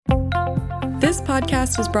This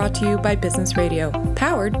podcast is brought to you by Business Radio,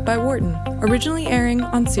 powered by Wharton, originally airing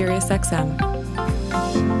on SiriusXM.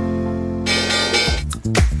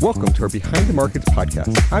 Welcome to our Behind the Markets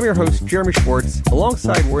podcast. I'm your host, Jeremy Schwartz.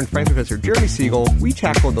 Alongside Wharton Finance Professor Jeremy Siegel, we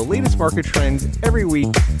tackle the latest market trends every week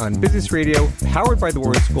on Business Radio, powered by the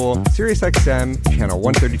Wharton School, SiriusXM, channel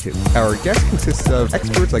 132. Our guest consists of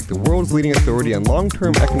experts like the world's leading authority on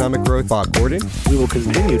long-term economic growth, Bob Gordon. We will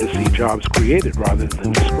continue to see jobs created rather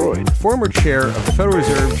than destroyed. Former chair of the Federal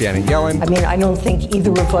Reserve, Janet Yellen. I don't think either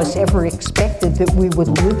of us ever expected that we would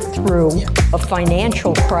live through a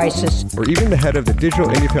financial crisis. Or even the head of the Digital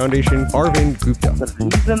India Foundation, Arvind Gupta. The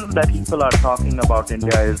reason that people are talking about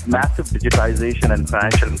India is massive digitization and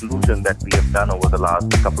financial inclusion that we have done over the last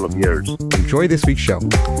couple of years. Enjoy this week's show.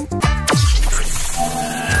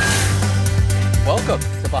 Welcome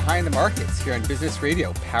to Behind the Markets here on Business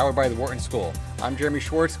Radio, powered by the Wharton School. I'm Jeremy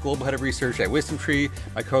Schwartz, Global Head of Research at WisdomTree.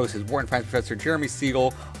 My co-host is Wharton Finance Professor Jeremy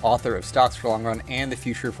Siegel, author of Stocks for Long Run and the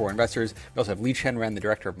Future for Investors. We also have Lee Chen Ren, the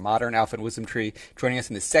Director of Modern Alpha at WisdomTree. Joining us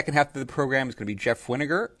in the second half of the program is going to be Jeff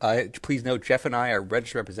Winiger. Please note, Jeff and I are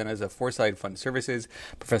registered representatives of Foresight Fund Services.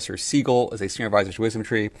 Professor Siegel is a senior advisor to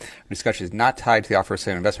WisdomTree. Our discussion is not tied to the offer of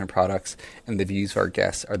sale investment products, and the views of our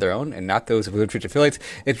guests are their own and not those of WisdomTree affiliates.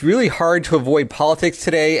 It's really hard to avoid politics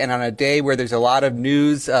today, and on a day where there's a lot of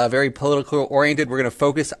news, very political oriented, we're going to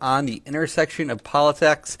focus on the intersection of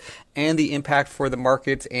politics and the impact for the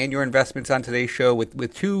markets and your investments on today's show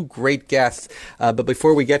with two great guests. But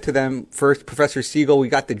before we get to them, first, Professor Siegel, we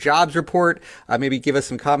got the jobs report. Maybe give us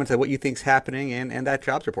some comments on what you think's happening and that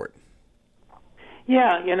jobs report.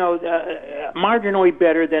 Yeah, marginally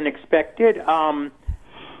better than expected.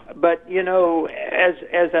 But,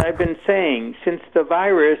 as I've been saying, since the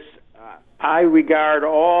virus, I regard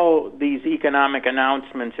all these economic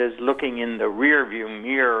announcements as looking in the rearview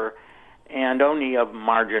mirror and only of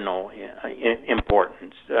marginal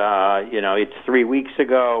importance. It's 3 weeks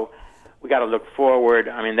ago. We got to look forward.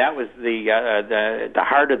 That was the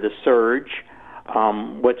heart of the surge.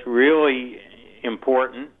 What's really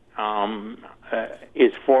important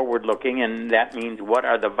is forward-looking, and that means what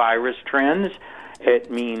are the virus trends? It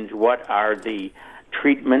means what are the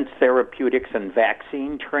treatments, therapeutics, and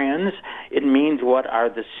vaccine trends. It means what are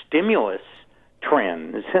the stimulus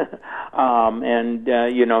trends, all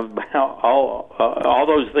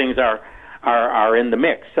those things are in the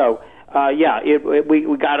mix. So,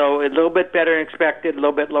 we got a little bit better than expected, a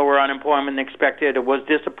little bit lower unemployment than expected. It was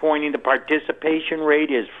disappointing. The participation rate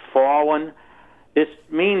is fallen. This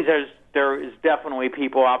means there is definitely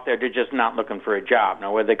people out there that are just not looking for a job.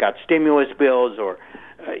 Now, whether they got stimulus bills or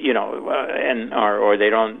or they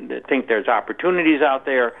don't think there's opportunities out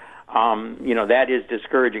there, that is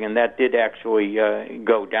discouraging, and that did actually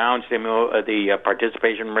go down. The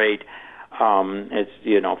participation rate it's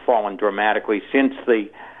fallen dramatically since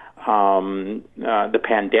the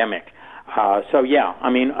pandemic.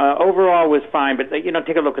 Overall was fine, but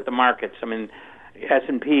take a look at the markets.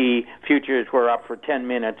 S&P futures were up for 10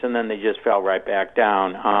 minutes, and then they just fell right back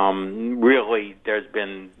down. Really, there's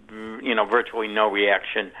been virtually no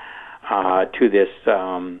reaction to this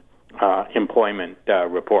employment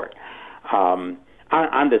report. On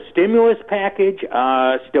the stimulus package,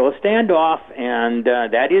 still a standoff, and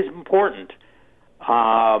that is important.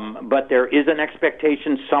 But there is an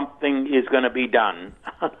expectation something is going to be done.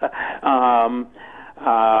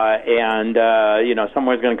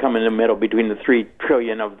 Somewhere's going to come in the middle between the $3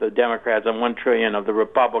 trillion of the Democrats and $1 trillion of the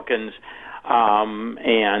Republicans.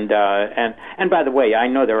 And by the way, I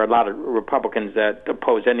know there are a lot of Republicans that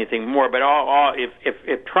oppose anything more, but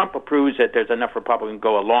if Trump approves it, there's enough Republicans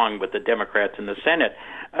go along with the Democrats in the Senate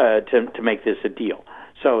to make this a deal.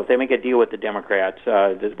 So if they make a deal with the Democrats,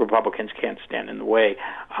 the Republicans can't stand in the way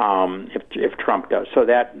if Trump does. So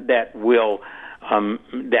that will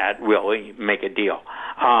make a deal.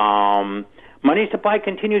 Money supply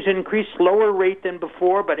continues to increase, slower rate than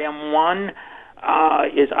before, but M1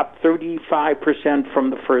 is up 35% from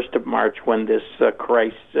the 1st of March when this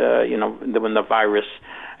crisis, when the virus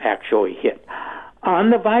actually hit. On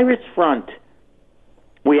the virus front,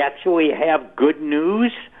 we actually have good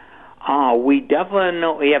news. We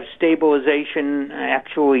definitely have stabilization,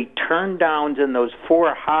 actually turndowns in those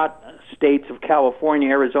 4 hot states of California,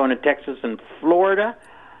 Arizona, Texas, and Florida.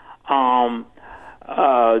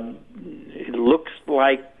 It looks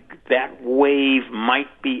like that wave might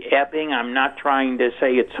be ebbing. I'm not trying to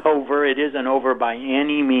say it's over. It isn't over by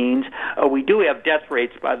any means. We do have death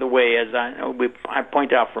rates, by the way, as I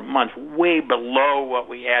point out for months, way below what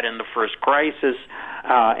we had in the first crisis,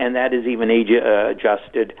 and that is even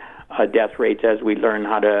age-adjusted death rates as we learn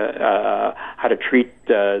how to treat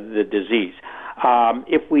the disease.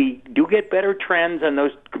 If we do get better trends and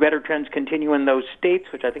those better trends continue in those states,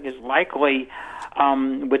 which I think is likely,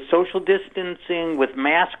 with social distancing, with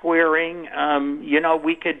mask wearing,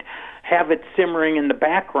 we could have it simmering in the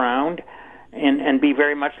background and be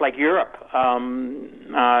very much like Europe.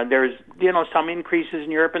 There's, some increases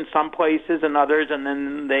in Europe in some places and others, and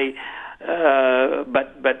then they,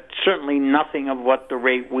 but certainly nothing of what the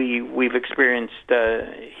rate we've experienced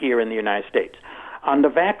here in the United States. On the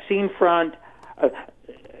vaccine front,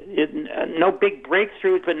 no big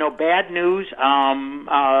breakthroughs, but no bad news.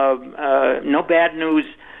 No bad news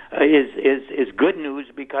is good news,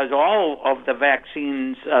 because all of the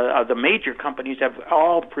vaccines, the major companies, have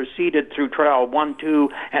all proceeded through trial 1, 2,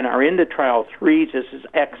 and are into trial 3. This is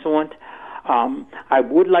excellent. I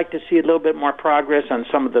would like to see a little bit more progress on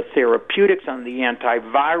some of the therapeutics, on the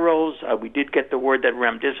antivirals. We did get the word that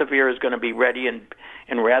remdesivir is going to be ready in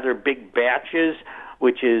rather big batches,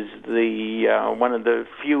 which is the one of the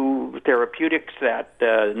few therapeutics that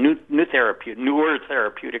newer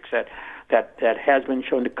therapeutics that has been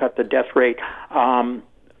shown to cut the death rate.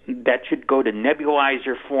 That should go to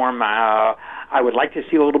nebulizer form. I would like to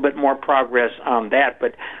see a little bit more progress on that,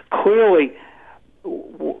 but clearly,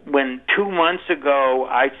 when 2 months ago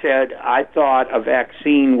I said I thought a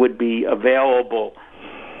vaccine would be available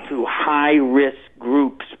to high-risk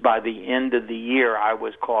groups by the end of the year, I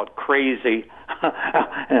was called crazy.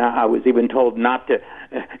 And I was even told not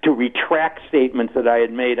to retract statements that I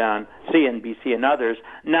had made on CNBC and others.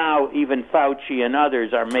 Now even Fauci and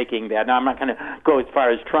others are making that. Now I'm not going to go as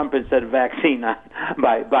far as Trump and said vaccine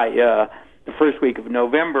by the first week of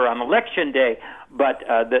November on Election Day, but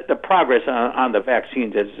the progress on the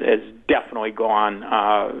vaccines has definitely gone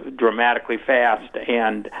dramatically fast,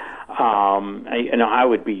 and I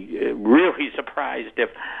would be really surprised if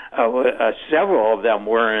several of them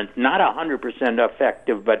weren't not 100%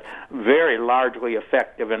 effective, but very largely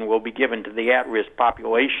effective, and will be given to the at-risk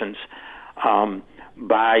populations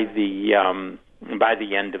by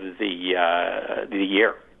the end of the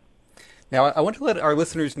year. Now, I want to let our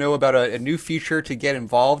listeners know about a new feature to get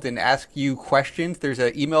involved and ask you questions. There's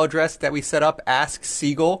an email address that we set up,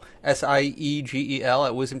 AskSiegel, SIEGEL,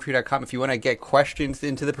 at wisdomtree.com. If you want to get questions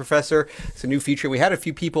into the professor, it's a new feature. We had a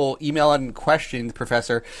few people email in questions,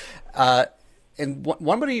 Professor. And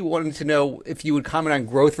somebody wanted to know if you would comment on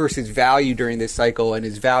growth versus value during this cycle, and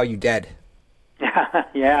is value dead?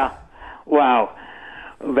 Yeah. Wow.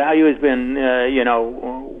 Value has been,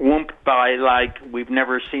 whooped by like we've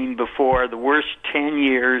never seen before. The worst 10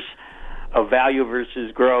 years of value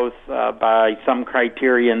versus growth by some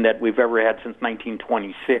criterion that we've ever had since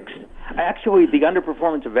 1926. Actually, the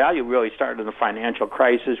underperformance of value really started in the financial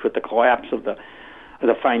crisis with the collapse of the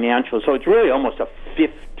financials. So it's really almost a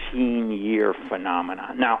 15-year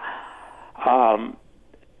phenomenon. Now,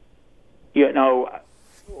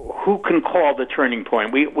 who can call the turning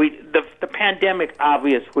point? The pandemic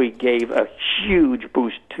obviously gave a huge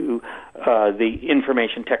boost to the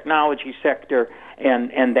information technology sector,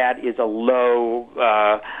 and that is a low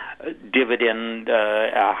dividend,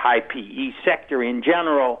 high PE sector in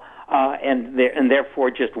general, and therefore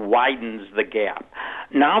just widens the gap.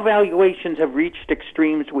 Now valuations have reached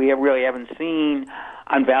extremes we really haven't seen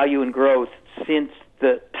on value and growth since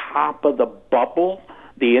the top of the bubble,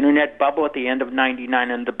 the internet bubble at the end of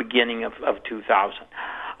 99 and the beginning of 2000.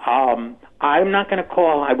 I'm not going to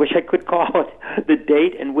call, I wish I could call it the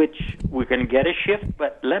date in which we're going to get a shift,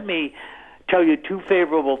 but let me tell you two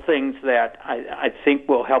favorable things that I think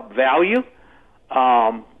will help value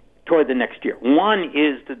toward the next year. One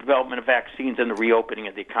is the development of vaccines and the reopening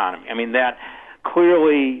of the economy. I mean, that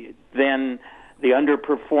clearly then the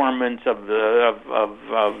underperformance of the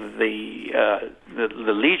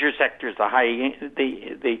leisure sectors,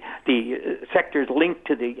 the sectors linked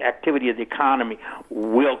to the activity of the economy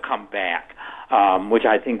will come back, which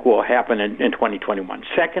I think will happen in 2021.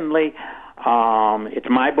 Secondly, it's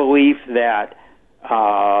my belief that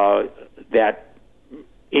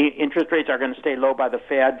interest rates are going to stay low by the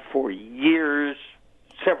Fed for years,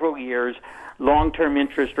 several years. Long-term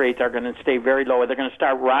interest rates are going to stay very low. They're going to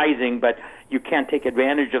start rising, but you can't take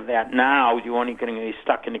advantage of that now. You're only going to be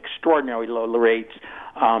stuck in extraordinarily low rates,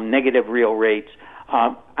 negative real rates.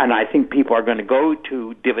 And I think people are going to go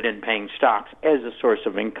to dividend-paying stocks as a source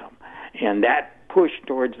of income. And that push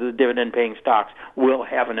towards the dividend-paying stocks will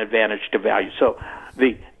have an advantage to value. So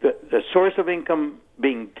the source of income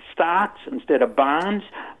being stocks instead of bonds,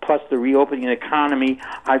 plus the reopening economy,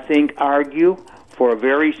 I think argue for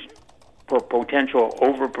potential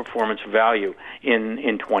overperformance value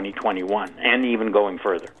in 2021 and even going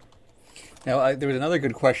further. Now, there was another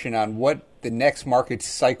good question on what the next market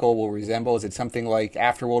cycle will resemble? Is it something like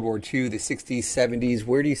after World War II, the 60s, 70s?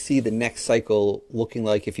 Where do you see the next cycle looking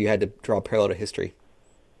like if you had to draw a parallel to history?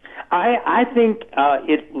 I think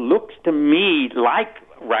it looks to me like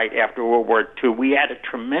right after World War II, we had a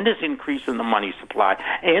tremendous increase in the money supply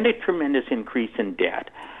and a tremendous increase in debt.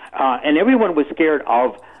 And everyone was scared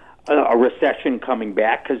of a recession coming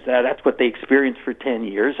back because that's what they experienced for 10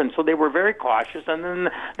 years. And so they were very cautious. And then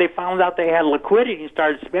they found out they had liquidity and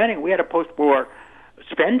started spending. We had a post-war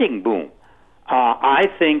spending boom. I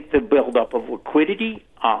think the buildup of liquidity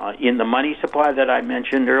in the money supply that I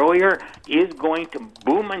mentioned earlier is going to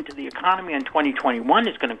boom into the economy in 2021.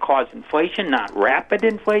 It's going to cause inflation, not rapid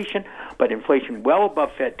inflation, but inflation well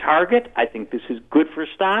above Fed target. I think this is good for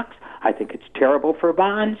stocks. I think it's terrible for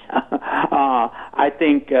bonds. I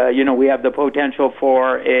think we have the potential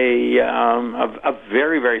for a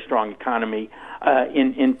very, very strong economy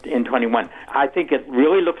in 21. I think it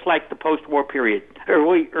really looks like the post-war period,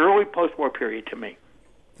 early post-war period to me.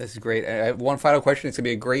 This is great. I have one final question. It's going to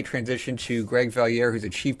be a great transition to Greg Valliere, who's a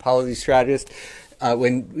chief policy strategist.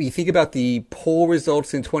 When you think about the poll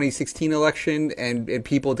results in 2016 election and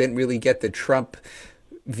people didn't really get the Trump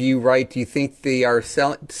view right, do you think they are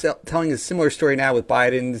telling a similar story now with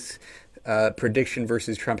Biden's prediction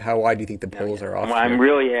versus Trump? How wide do you think the polls are off? Well, I'm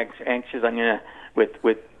really anxious. I'm going to,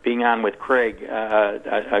 with being on with Greg here,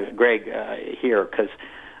 because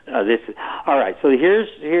this is all right. So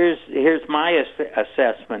here's my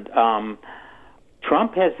assessment.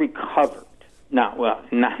 Trump has recovered. Not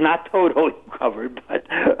totally recovered, but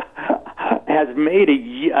has made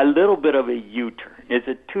a little bit of a U-turn. Is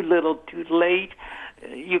it too little, too late?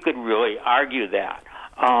 You could really argue that.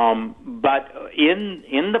 But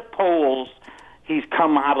in the polls, he's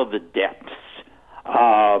come out of the depths.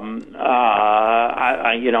 On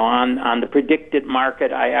the predicted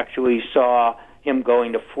market, I actually saw him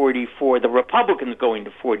going to 44. The Republicans going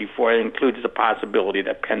to 44. It includes the possibility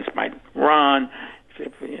that Pence might run,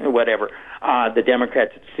 whatever. The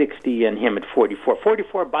Democrats at 60 and him at 44.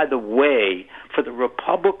 44, by the way, for the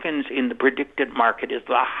Republicans in the predicted market is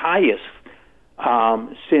the highest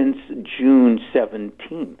since June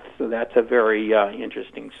 17th. So that's a very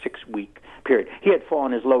interesting 6-week period. He had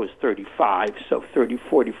fallen as low as 35, so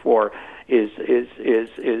 44 is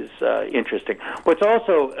interesting. What's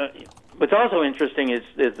also interesting is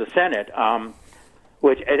the Senate,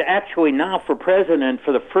 which is actually now for president,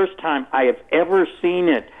 for the first time I have ever seen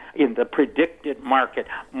it in the predicted market,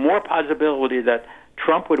 more possibility that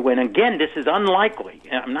Trump would win. Again, this is unlikely.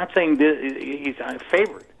 I'm not saying he's a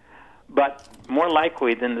favorite, but more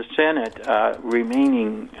likely than the Senate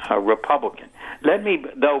remaining Republican. Let me,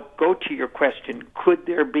 though, go to your question. Could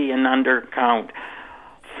there be an undercount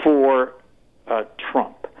for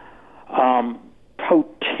Trump?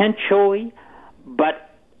 Potentially, but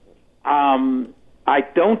I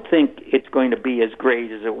don't think it's going to be as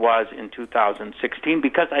great as it was in 2016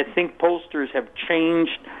 because I think pollsters have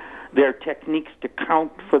changed their techniques to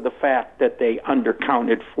count for the fact that they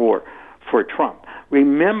undercounted for Trump.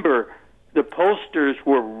 Remember, the pollsters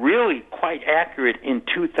were really quite accurate in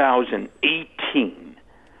 2018,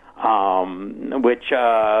 which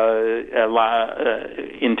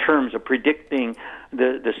in terms of predicting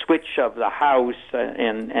the switch of the House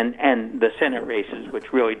and the Senate races,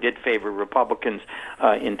 which really did favor Republicans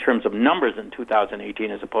in terms of numbers in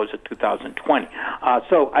 2018 as opposed to 2020.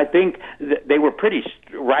 So I think they were pretty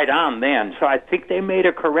right on then. So I think they made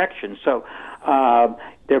a correction. So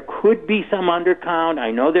there could be some undercount.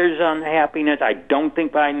 I know there's unhappiness. I don't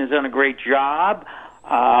think Biden has done a great job.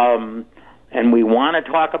 And we want to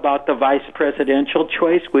talk about the vice presidential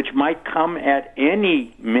choice, which might come at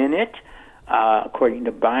any minute. According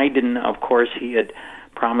to Biden, of course, he had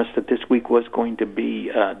promised that this week was going to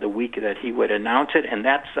be the week that he would announce it, and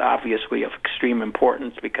that's obviously of extreme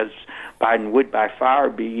importance because Biden would by far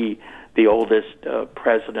be the oldest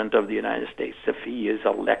president of the United States if he is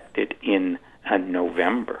elected in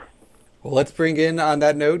November. Well, let's bring in, on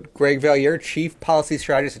that note, Greg Valliere, Chief Policy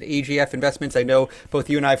Strategist at AGF Investments. I know both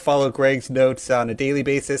you and I follow Greg's notes on a daily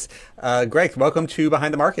basis. Greg, welcome to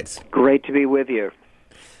Behind the Markets. Great to be with you.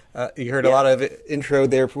 You heard a lot of intro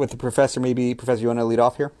there with the professor. Maybe, Professor, you want to lead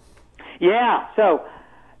off here? Yeah. So,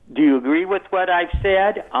 do you agree with what I've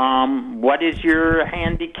said? What is your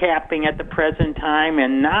handicapping at the present time?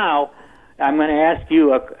 And now, I'm going to ask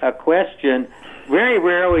you a question. Very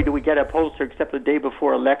rarely do we get a pollster, except the day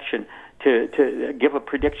before election, to give a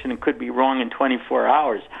prediction and could be wrong in 24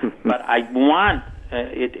 hours. But I want,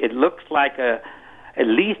 it looks like at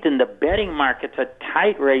least in the betting markets, a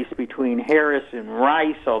tight race between Harris and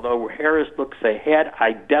Rice. Although Harris looks ahead,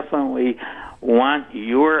 I definitely want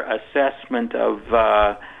your assessment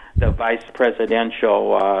of the vice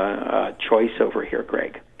presidential choice over here,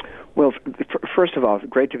 Greg? Well, first of all, it's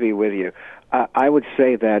great to be with you. I would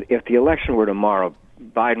say that if the election were tomorrow,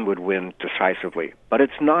 Biden would win decisively. But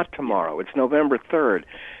it's not tomorrow. It's November 3rd.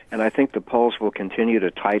 And I think the polls will continue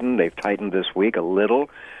to tighten. They've tightened this week a little.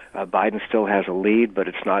 Biden still has a lead, but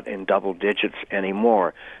it's not in double digits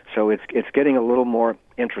anymore. So it's getting a little more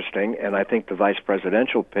interesting, and I think the vice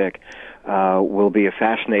presidential pick will be a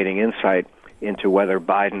fascinating insight into whether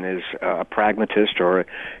Biden is a pragmatist or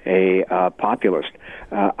a populist.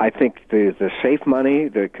 I think the safe money,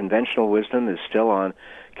 the conventional wisdom is still on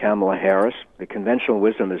Kamala Harris. The conventional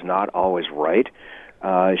wisdom is not always right.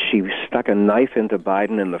 She stuck a knife into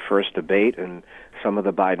Biden in the first debate, and some of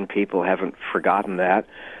the Biden people haven't forgotten that.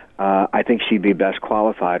 I think she'd be best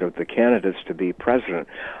qualified of the candidates to be president.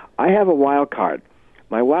 I have a wild card.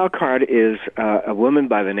 My wild card is a woman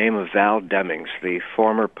by the name of Val Demings, the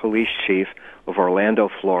former police chief of Orlando,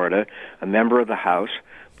 Florida, a member of the House,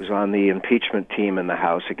 was on the impeachment team in the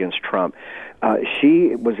House against Trump.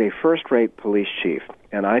 She was a first-rate police chief,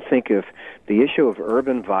 and I think if the issue of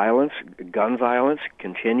urban violence, gun violence,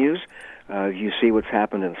 continues, you see what's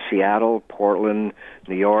happened in Seattle, Portland,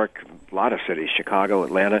 New York, a lot of cities, Chicago,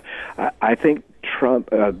 Atlanta. I think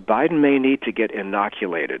Biden may need to get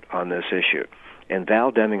inoculated on this issue, and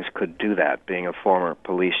Val Demings could do that, being a former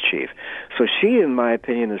police chief. So she, in my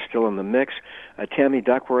opinion, is still in the mix. Tammy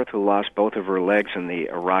Duckworth, who lost both of her legs in the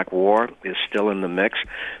Iraq War, is still in the mix.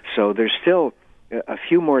 So there's still a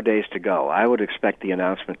few more days to go. I would expect the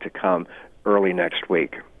announcement to come early next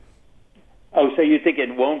week. Oh, so you think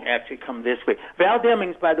it won't actually come this week? Val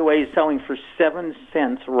Demings, by the way, is selling for 7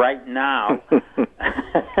 cents right now.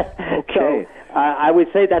 Okay. So, I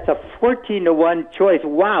would say that's a 14-to-1 choice.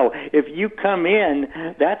 Wow, if you come in,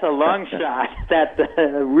 that's a long shot that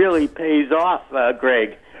really pays off,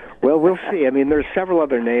 Greg. Well, we'll see. I mean, there's several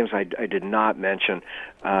other names I did not mention.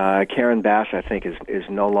 Karen Bass, I think, is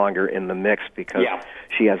no longer in the mix because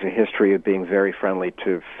she has a history of being very friendly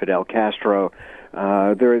to Fidel Castro. There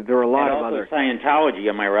are a lot of other Scientology,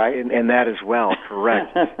 am I right? And that as well,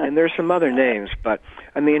 correct. And there's some other names, but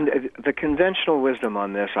I mean, the conventional wisdom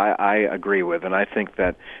on this, I agree with, and I think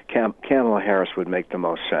that Kamala Harris would make the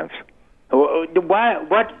most sense.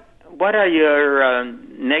 What are your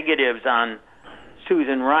negatives on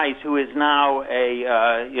Susan Rice, who is now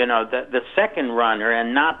the second runner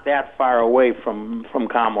and not that far away from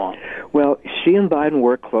Kamala? Well, she and Biden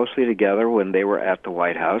worked closely together when they were at the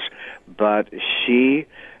White House, but she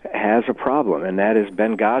has a problem, and that is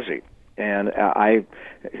Benghazi. And I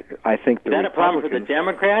think is that a problem for the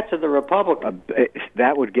Democrats or the Republicans?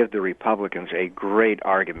 That would give the Republicans a great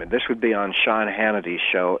argument. This would be on Sean Hannity's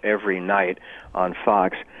show every night on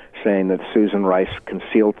Fox, saying that Susan Rice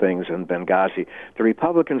concealed things in Benghazi. The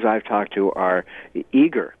Republicans I've talked to are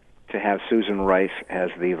eager to have Susan Rice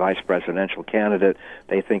as the vice presidential candidate.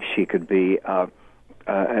 They think she could be a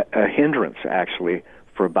hindrance, actually,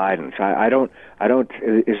 for Biden. So I don't.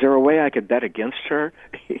 Is there a way I could bet against her?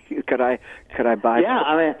 Could I buy? Yeah,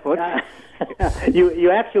 I mean,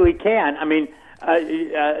 you actually can. I mean,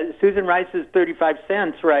 Susan Rice is 35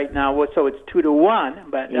 cents right now, so it's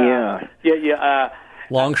 2-to-1. But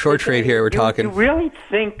long short trade here. We're talking. You really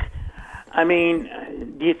think? I mean,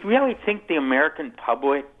 do you really think the American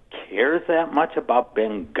public cares that much about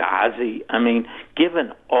Benghazi? I mean,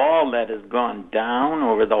 given all that has gone down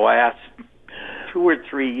over the last 2 or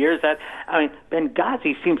 3 years,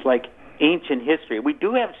 Benghazi seems like ancient history. We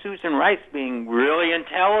do have Susan Rice being really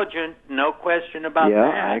intelligent, no question about that.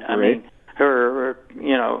 I agree. I mean, her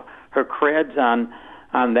creds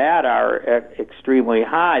on that are extremely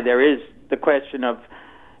high. There is the question of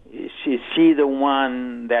is she the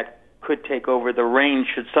one that could take over the reins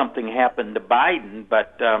should something happen to Biden?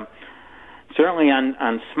 But certainly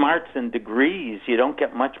on smarts and degrees, you don't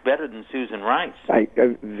get much better than Susan Rice.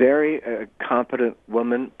 A very competent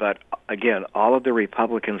woman, but again, all of the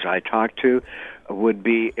Republicans I talked to would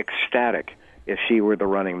be ecstatic if she were the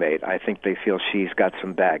running mate. I think they feel she's got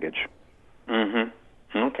some baggage.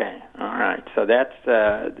 Mm-hmm. Okay. All right. So that's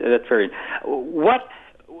very.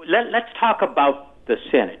 Let's talk about the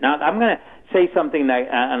Senate. Now, I'm going to say something that,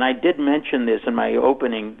 and I did mention this in my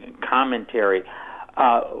opening commentary,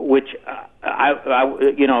 which I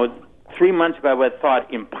 3 months ago I would have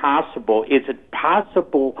thought impossible. Is it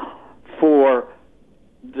possible for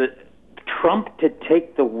the Trump to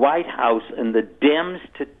take the White House and the Dems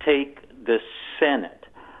to take the Senate?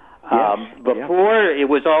 Before it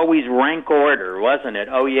was always rank order, wasn't it?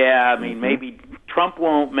 Oh yeah, I mean maybe Trump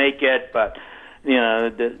won't make it, but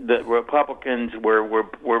the Republicans were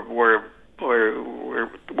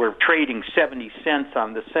trading 70 cents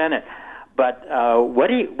on the Senate. But what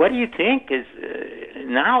do you think is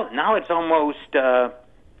now it's almost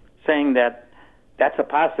saying that that's a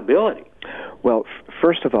possibility. Well,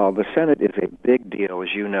 first of all, the Senate is a big deal,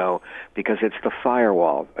 as you know, because it's the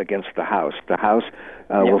firewall against the House. The House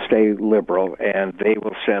will stay liberal, and they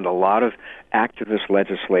will send a lot of activist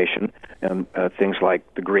legislation and things like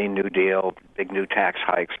the Green New Deal, big new tax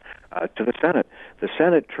hikes, to the Senate. The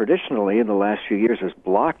Senate traditionally, in the last few years, has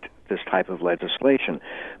blocked this type of legislation.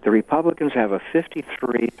 The Republicans have a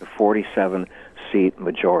 53 to 47 seat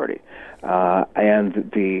majority,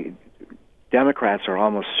 and the Democrats are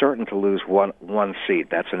almost certain to lose one seat.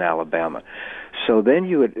 That's in Alabama. So then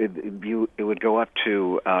it would go up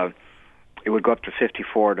to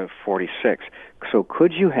 54 to 46. So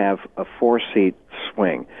could you have a 4-seat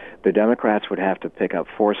swing? The Democrats would have to pick up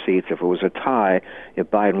 4 seats. If it was a tie, if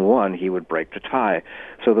Biden won, he would break the tie.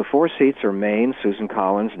 So the 4 seats are Maine. Susan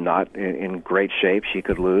Collins, not in great shape. She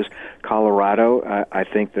could lose. Colorado, I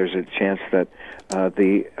think there's a chance that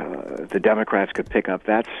the Democrats could pick up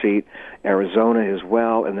that seat. Arizona as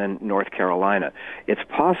well, and then North Carolina. It's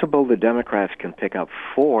possible the Democrats can pick up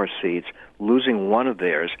 4 seats, losing one of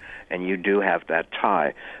theirs, and you do have that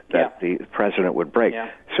tie that the president would break.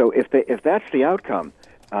 Yeah. So if that's the outcome,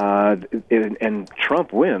 and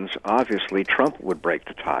Trump wins, obviously Trump would break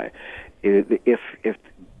the tie. If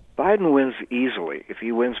Biden wins easily, if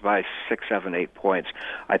he wins by 6, 7, 8 points,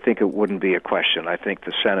 I think it wouldn't be a question. I think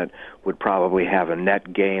the Senate would probably have a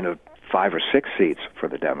net gain of 5 or 6 seats for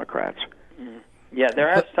the Democrats. Yeah, there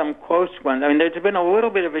are some close ones. I mean, there's been a little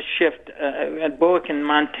bit of a shift. At Bullock in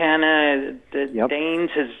Montana, Daines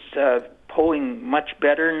is polling much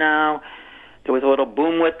better now. There was a little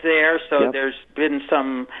boomlet there, so there's been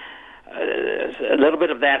some, a little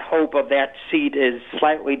bit of that hope of that seat is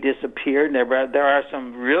slightly disappeared. There are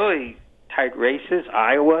some really tight races.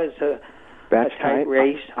 Iowa is a tight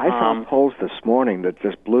race. I found polls this morning that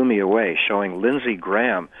just blew me away, showing Lindsey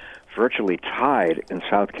Graham virtually tied in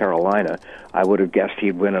South Carolina. I would have guessed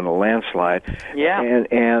he'd win in a landslide. Yeah.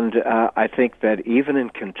 And I think that even in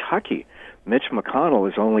Kentucky, Mitch McConnell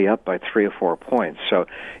is only up by 3 or 4 points. So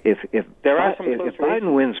if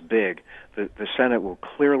Biden wins big, the Senate will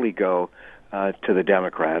clearly go to the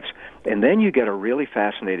Democrats. And then you get a really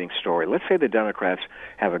fascinating story. Let's say the Democrats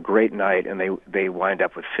have a great night and they wind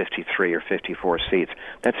up with 53 or 54 seats.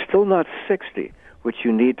 That's still not 60, which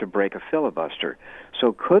you need to break a filibuster.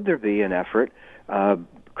 So could there be an effort?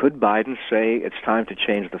 Could Biden say it's time to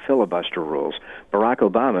change the filibuster rules? Barack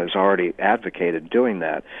Obama has already advocated doing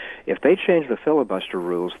that. If they change the filibuster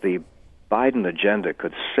rules, the Biden agenda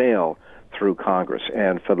could sail through Congress.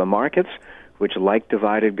 And for the markets, which like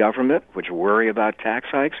divided government, which worry about tax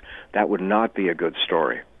hikes, that would not be a good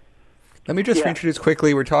story. Let me just introduce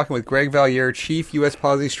quickly. We're talking with Greg Valliere, Chief U.S.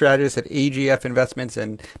 Policy Strategist at AGF Investments.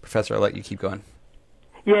 And Professor, I'll let you keep going.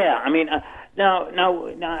 Yeah, I mean, now,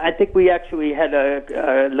 I think we actually had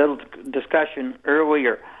a little discussion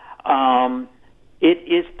earlier. It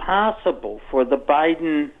is possible for the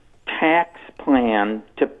Biden tax plan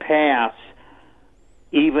to pass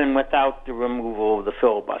even without the removal of the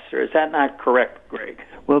filibuster. Is that not correct, Greg?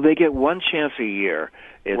 Well, they get one chance a year.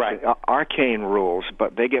 It's right. Arcane rules,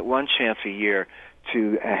 but they get one chance a year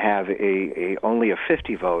to have only a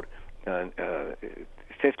 50 votes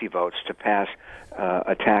to pass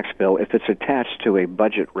a tax bill if it's attached to a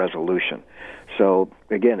budget resolution. So,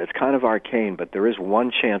 again, it's kind of arcane, but there is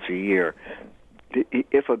one chance a year,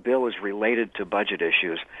 if a bill is related to budget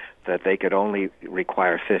issues, that they could only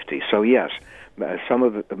require 50. So, yes,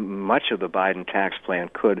 much of the Biden tax plan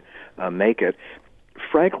could make it.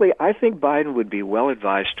 Frankly, I think Biden would be well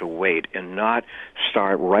advised to wait and not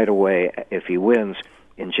start right away if he wins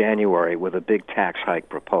in January with a big tax hike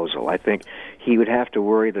proposal. I think he would have to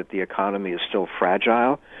worry that the economy is still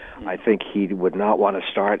fragile. I think he would not want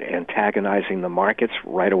to start antagonizing the markets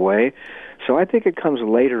right away. So I think it comes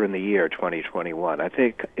later in the year, 2021. I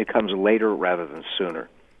think it comes later rather than sooner.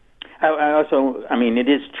 I mean, it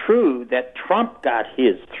is true that Trump got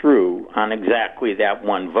his through on exactly that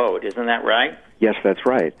one vote. Isn't that right? Yes, that's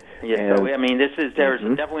right. Yeah, so, I mean, there's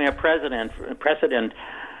definitely a precedent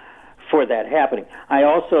for that happening. I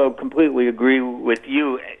also completely agree with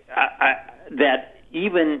you that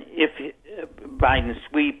even if Biden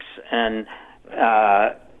sweeps and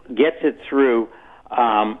gets it through,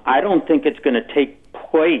 I don't think it's going to take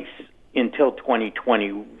place until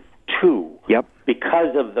 2022. Yep.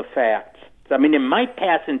 Because of the facts. I mean, it might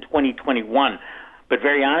pass in 2021, but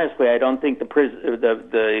very honestly, I don't think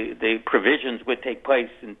the provisions would take place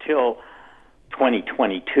until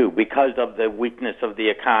 2022 because of the weakness of the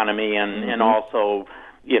economy and also,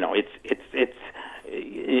 you know, it's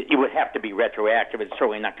it would have to be retroactive. It's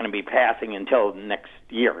certainly not going to be passing until next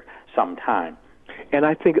year sometime. And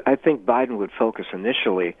I think Biden would focus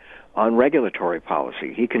initially on regulatory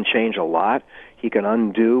policy. He can change a lot. He can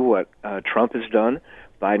undo what Trump has done.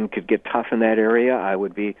 Biden could get tough in that area. I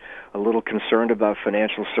would be a little concerned about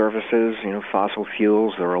financial services, fossil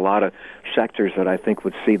fuels. There are a lot of sectors that I think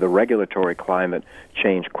would see the regulatory climate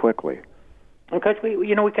change quickly. Because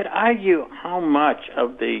we could argue how much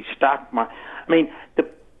of the stock market. I mean,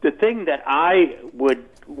 the thing that I would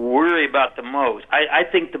worry about the most, I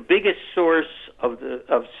think the biggest source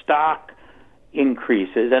of stock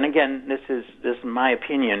increases, and again, this is my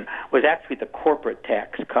opinion, was actually the corporate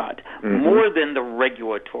tax cut, more than the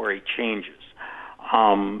regulatory changes.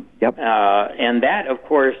 And that, of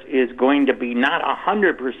course, is going to be not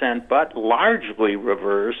 100%, but largely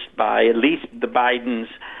reversed by at least the Biden's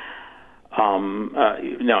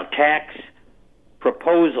tax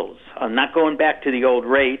proposals. Not going back to the old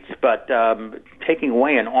rates, but taking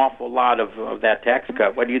away an awful lot of that tax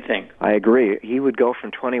cut. What do you think? I agree. He would go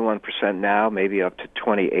from 21% now, maybe up to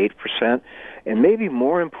 28%. And maybe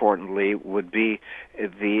more importantly would be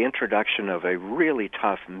the introduction of a really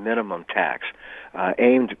tough minimum tax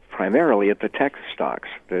aimed primarily at the tech stocks.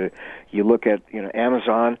 You look at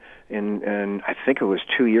Amazon, and I think it was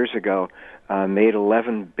 2 years ago, made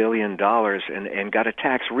 $11 billion and got a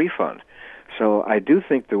tax refund. So I do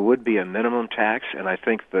think there would be a minimum tax, and I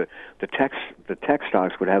think the tech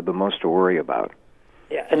stocks would have the most to worry about.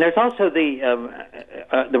 Yeah, and there's also the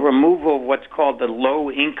removal of what's called the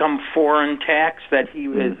low-income foreign tax that he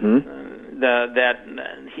was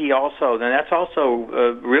that's also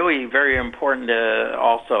really very important.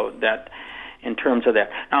 Also, that in terms of that.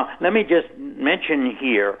 Now, let me just mention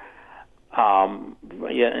here. For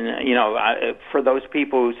those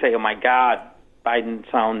people who say, "Oh my God, Biden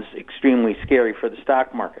sounds extremely scary for the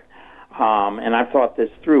stock market," and I've thought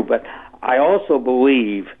this through, but I also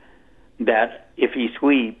believe that if he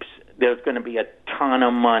sweeps, there's going to be a ton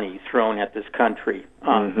of money thrown at this country,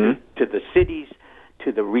 to the cities,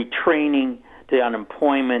 to the retraining, to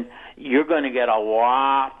unemployment. You're going to get a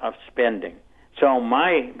lot of spending. So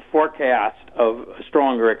my forecast of a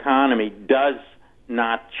stronger economy does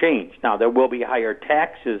not change. Now, there will be higher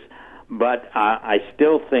taxes, but I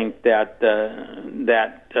still think that the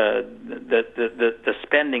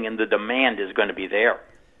spending and the demand is going to be there.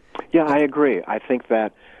 Yeah, I agree. I think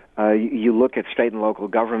that you look at state and local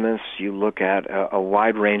governments, you look at a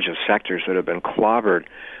wide range of sectors that have been clobbered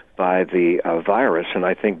by the virus, and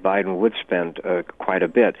I think Biden would spend quite a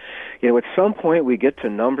bit. At some point we get to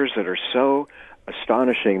numbers that are so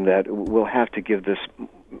astonishing that we'll have to give this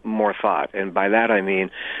more thought. And by that I mean,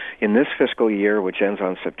 in this fiscal year, which ends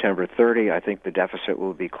on September 30, I think the deficit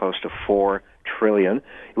will be close to $4 trillion.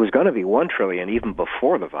 It was going to be $1 trillion even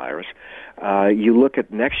before the virus. You look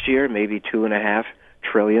at next year, maybe $2.5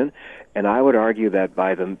 trillion, and I would argue that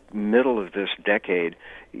by the middle of this decade,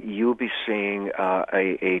 you'll be seeing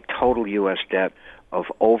a total U.S. debt of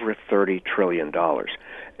over $30 trillion.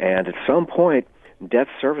 And at some point, debt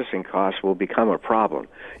servicing costs will become a problem.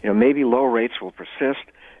 Maybe low rates will persist,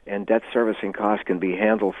 and debt servicing costs can be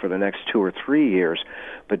handled for the next 2 or 3 years.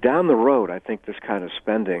 But down the road, I think this kind of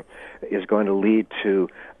spending is going to lead to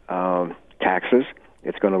taxes.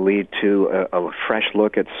 It's going to lead to a fresh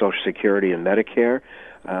look at Social Security and Medicare.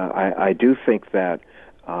 I do think that,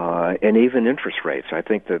 and even interest rates, I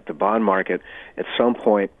think that the bond market at some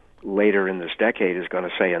point later in this decade is going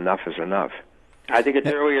to say enough is enough. I think it's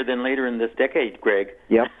earlier than later in this decade, Greg.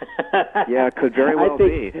 Yep. Yeah, it could very well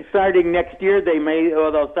be. Starting next year,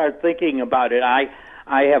 they'll start thinking about it.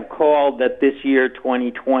 I have called that this year,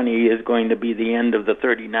 2020, is going to be the end of the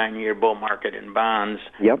 39-year bull market in bonds.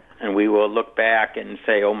 Yep. And we will look back and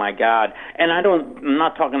say, oh, my God. And I'm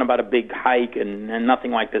not talking about a big hike and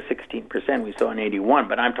nothing like the 16% we saw in 81,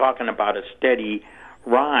 but I'm talking about a steady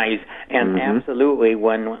rise. And absolutely,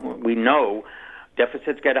 when we know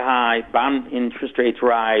deficits get high, bond interest rates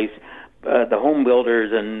rise, the home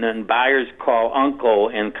builders and buyers call uncle,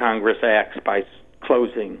 and Congress acts by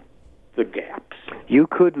closing the gaps. You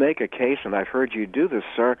could make a case, and I've heard you do this,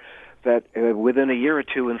 sir, that within a year or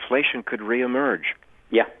two, inflation could reemerge.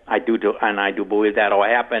 Yeah, I do, and I do believe that'll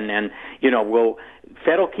happen. And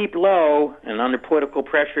Fed will keep low and under political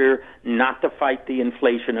pressure not to fight the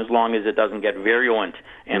inflation as long as it doesn't get virulent,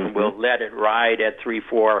 and we'll let it ride at 3,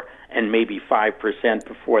 4, and maybe 5%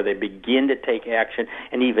 before they begin to take action.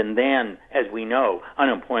 And even then, as we know,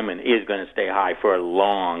 unemployment is going to stay high for a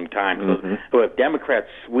long time. So if Democrats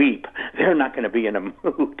sweep, they're not going to be in a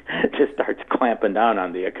mood to start clamping down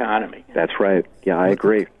on the economy. That's right. Yeah, I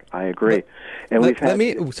agree. I agree. And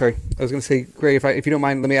Sorry, I was going to say, Greg, if you don't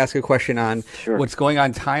mind, let me ask a question on what's going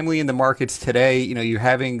on timely in the markets today. You're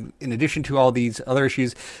having, in addition to all these other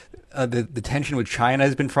issues, the tension with China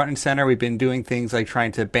has been front and center. We've been doing things like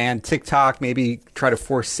trying to ban TikTok, maybe try to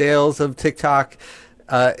force sales of TikTok.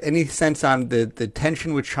 Any sense on the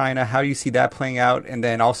tension with China? How do you see that playing out? And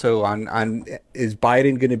then also on is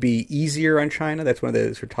Biden going to be easier on China? That's one of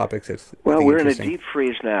the sort of topics that's we're in a deep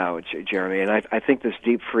freeze now, Jeremy, and I think this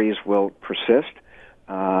deep freeze will persist.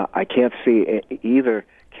 I can't see either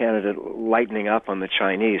candidate lightening up on the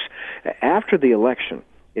Chinese. After the election,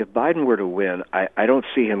 if Biden were to win, I don't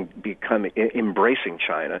see him embracing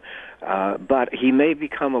China, but he may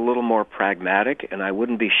become a little more pragmatic, and I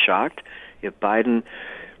wouldn't be shocked if Biden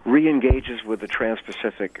re-engages with the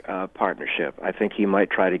Trans-Pacific Partnership. I think he might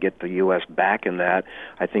try to get the U.S. back in that.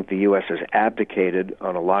 I think the U.S. has abdicated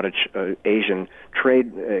on a lot of Asian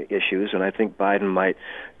trade issues, and I think Biden might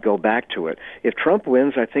go back to it. If Trump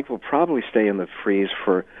wins, I think we'll probably stay in the freeze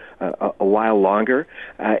for a while longer.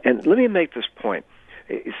 And let me make this point.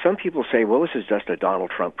 Some people say, well, this is just a Donald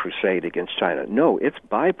Trump crusade against China. No, it's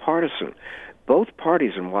bipartisan. Both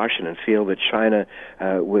parties in Washington feel that China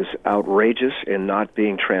was outrageous in not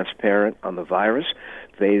being transparent on the virus.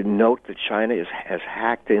 They note that China has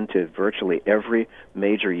hacked into virtually every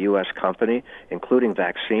major U.S. company, including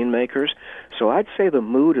vaccine makers. So I'd say the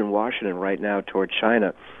mood in Washington right now toward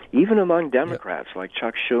China, even among Democrats like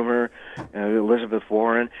Chuck Schumer, Elizabeth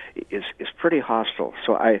Warren, is pretty hostile.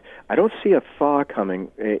 So I don't see a thaw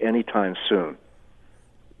coming anytime soon.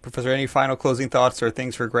 Professor, any final closing thoughts or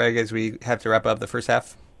things for Greg as we have to wrap up the first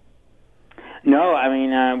half? No, I mean,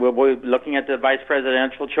 we're looking at the vice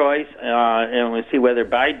presidential choice, and we'll see whether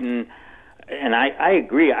Biden, and I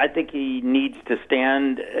agree, I think he needs to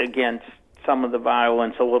stand against some of the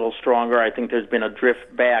violence a little stronger. I think there's been a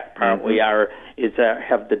drift back, partly.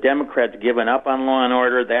 Have the Democrats given up on law and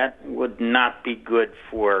order? That would not be good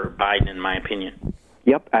for Biden, in my opinion.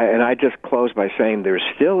 Yep, and I just close by saying there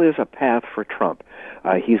still is a path for Trump.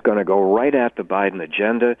 He's going to go right at the Biden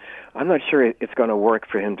agenda. I'm not sure it's going to work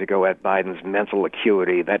for him to go at Biden's mental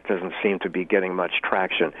acuity. That doesn't seem to be getting much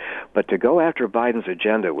traction. But to go after Biden's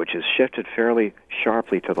agenda, which has shifted fairly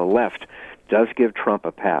sharply to the left, does give Trump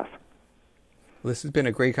a path. Well, this has been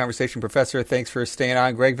a great conversation, Professor. Thanks for staying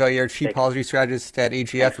on. Greg Valliere, Chief Policy Strategist at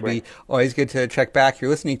AGF. It'll be always good to check back. You're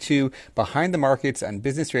listening to Behind the Markets on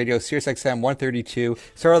Business Radio, SiriusXM 132.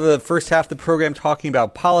 Started the first half of the program talking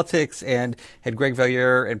about politics and had Greg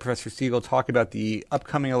Valliere and Professor Siegel talk about the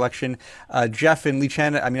upcoming election. Jeff and Li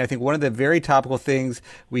Chen, I think one of the very topical things,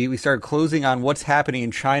 we started closing on what's happening in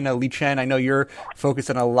China. Li Chen, I know you're focused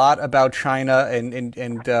on a lot about China and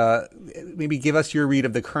maybe give us your read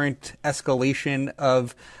of the current escalation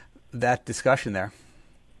of that discussion there.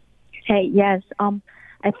 Hey, yes.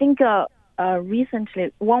 I think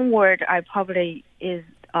recently one word I probably is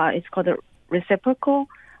it's called reciprocal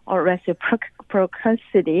or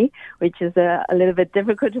reciprocity, which is a little bit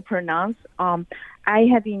difficult to pronounce. I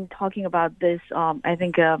have been talking about this. I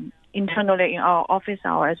think internally in our office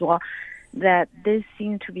hour as well, that this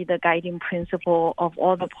seems to be the guiding principle of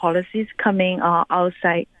all the policies coming out of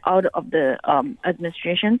the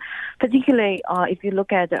administration. Particularly, if you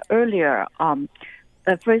look at the earlier,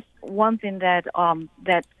 the first one thing that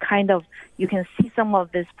kind of you can see some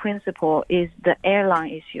of this principle is the airline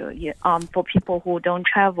issue. For people who don't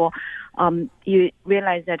travel, you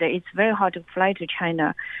realize that it's very hard to fly to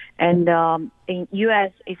China, and in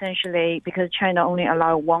U.S. essentially because China only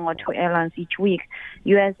allow 1 or 2 airlines each week,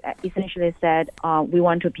 U.S. essentially said we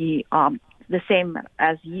want to be the same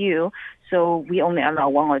as you. So we only allow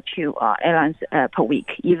 1 or 2 airlines per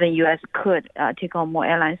week. Even U.S. could take on more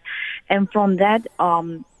airlines. And from that,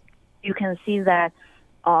 you can see that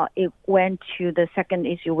it went to the second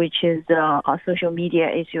issue, which is a social media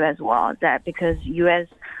issue as well, that because U.S.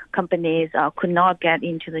 companies could not get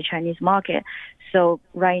into the Chinese market. So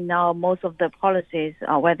right now, most of the policies,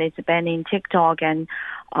 whether it's banning TikTok and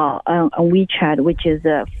WeChat, which is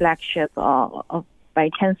a flagship by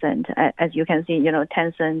Tencent, as you can see,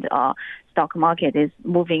 Tencent stock market is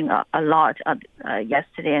moving a lot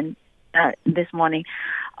yesterday and this morning.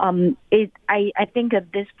 I think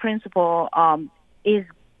that this principle is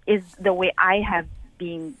the way I have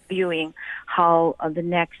been viewing how the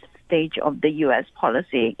next stage of the U.S.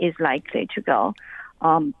 policy is likely to go.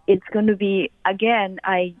 It's going to be again.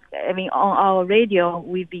 I mean, on our radio,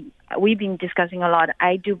 we've been discussing a lot.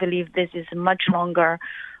 I do believe this is a much longer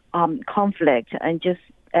conflict, and just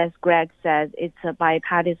as Greg said, it's a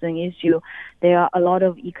bipartisan issue. There are a lot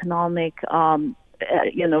of economic,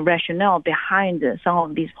 rationale behind some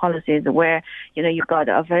of these policies where, you've got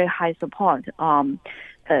a very high support.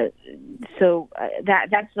 That's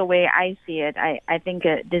the way I see it. I think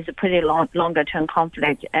there's a pretty longer term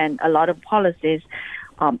conflict, and a lot of policies.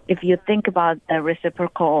 If you think about the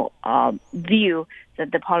reciprocal view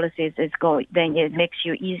that the policies is going, then it makes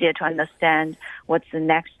you easier to understand what's the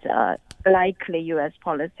next likely U.S.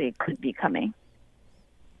 policy could be coming.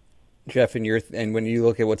 Jeff, and when you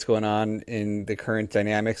look at what's going on in the current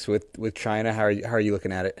dynamics with China, how are you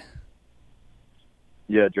looking at it?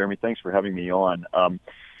 Yeah, Jeremy, thanks for having me on.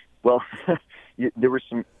 Well, there were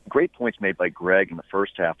some great points made by Greg in the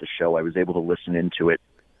first half of the show. I was able to listen into it,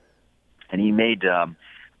 and he made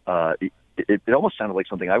it almost sounded like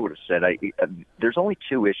something I would have said. There's only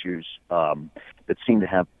two issues that seem to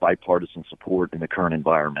have bipartisan support in the current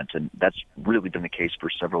environment, and that's really been the case for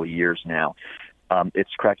several years now.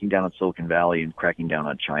 It's cracking down on Silicon Valley and cracking down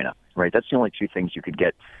on China, right? That's the only two things you could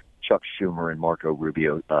get Chuck Schumer and Marco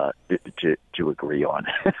Rubio to agree on.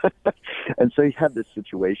 And so you have this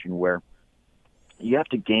situation where you have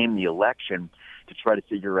to game the election to try to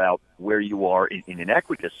figure out where you are in an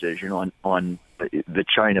equity decision on the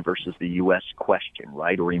China versus the U.S. question,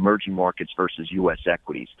 right, or emerging markets versus U.S.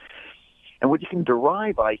 equities. And what you can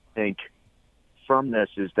derive, I think, from this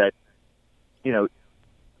is that,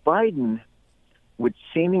 Biden would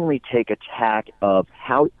seemingly take a tack of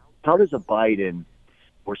how does a Biden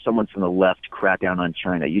or someone from the left crack down on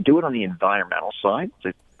China? You do it on the environmental side.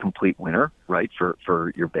 It's a complete winner, right,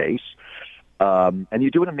 for your base. And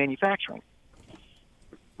you do it in manufacturing,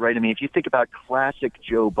 right? I mean, if you think about classic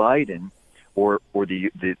Joe Biden or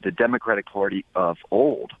the Democratic Party of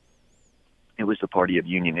old, it was the party of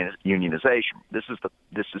unionization. This is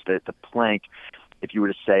the plank. If you were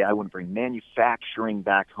to say, I want to bring manufacturing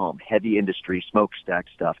back home, heavy industry, smokestack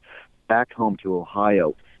stuff, back home to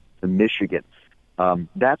Ohio, to Michigan,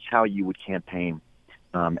 that's how you would campaign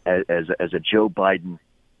as a Joe Biden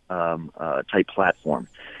type platform.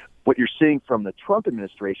 What you're seeing from the Trump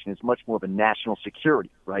administration is much more of a national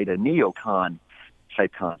security, right? A neocon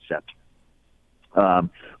type concept.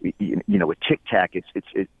 With TikTok, it's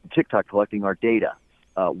TikTok collecting our data.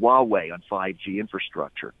 Huawei on 5G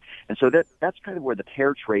infrastructure. And so that's kind of where the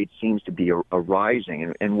pair trade seems to be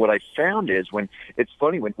arising. And what I found is it's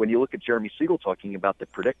funny when you look at Jeremy Siegel talking about the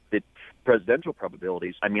predicted presidential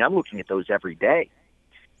probabilities, I mean, I'm looking at those every day.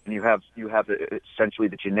 And you have essentially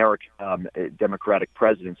the generic Democratic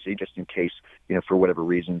presidency, just in case, for whatever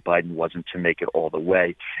reason, Biden wasn't to make it all the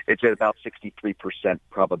way. It's at about 63%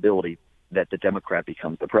 probability that the Democrat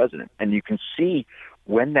becomes the president. And you can see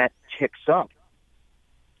when that ticks up,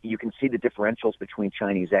 you can see the differentials between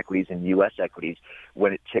Chinese equities and U.S. equities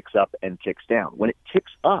when it ticks up and ticks down. When it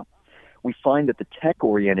ticks up, we find that the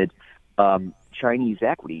tech-oriented Chinese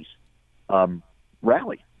equities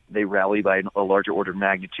rally. They rally by a larger order of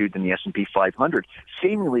magnitude than the S&P 500,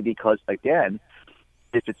 seemingly because, again,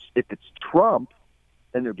 if it's Trump,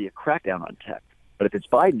 then there'd be a crackdown on tech. But if it's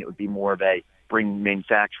Biden, it would be more of a bring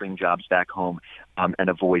manufacturing jobs back home and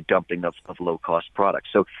avoid dumping of low-cost products.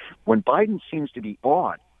 So when Biden seems to be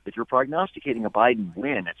on, if you're prognosticating a Biden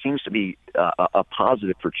win, it seems to be a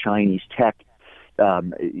positive for Chinese tech,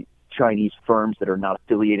 Chinese firms that are not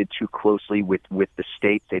affiliated too closely with the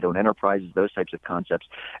state, state-owned enterprises, those types of concepts.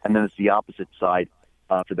 And then it's the opposite side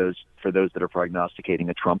for those that are prognosticating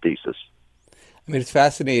a Trump thesis. I mean, it's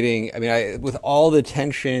fascinating. I mean, with all the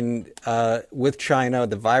tension with China,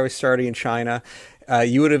 the virus starting in China,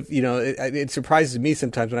 you would have, it surprises me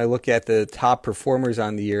sometimes when I look at the top performers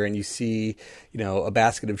on the year and you see, a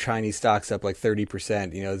basket of Chinese stocks up like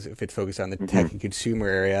 30%, if it's focused on the tech and consumer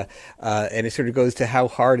area. And it sort of goes to how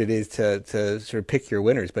hard it is to sort of pick your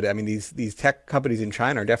winners. But I mean, these tech companies in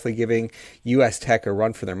China are definitely giving U.S. tech a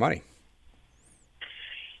run for their money.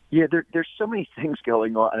 Yeah, there's so many things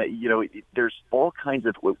going on. There's all kinds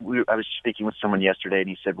of. I was speaking with someone yesterday, and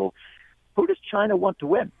he said, "Well, who does China want to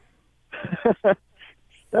win?"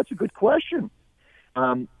 That's a good question.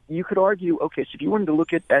 You could argue, okay, so if you wanted to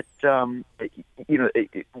look at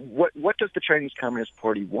what does the Chinese Communist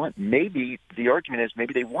Party want? Maybe the argument is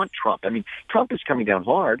maybe they want Trump. I mean, Trump is coming down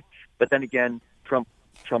hard, but then again, Trump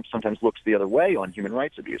sometimes looks the other way on human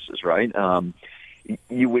rights abuses, right?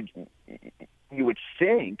 You would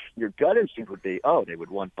think your gut instinct would be, they would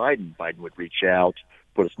want Biden. Biden would reach out,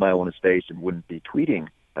 put a smile on his face, and wouldn't be tweeting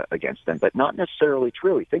against them. But not necessarily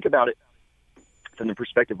true. Think about it from the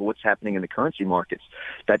perspective of what's happening in the currency markets.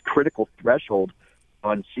 That critical threshold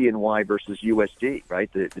on CNY versus USD, right?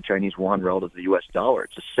 The Chinese yuan relative to the U.S. dollar.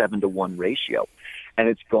 It's a 7-to-1 ratio, and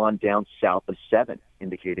it's gone down south of 7,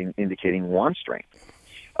 indicating yuan strength.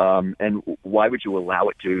 And why would you allow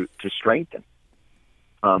it to strengthen?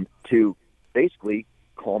 To basically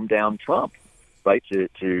calm down Trump, right?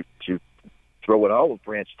 To throw an olive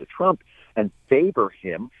branch to Trump and favor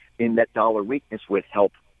him in that dollar weakness would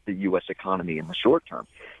help the U.S. economy in the short term.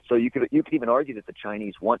 So you could even argue that the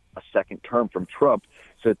Chinese want a second term from Trump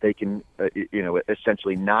so that they can,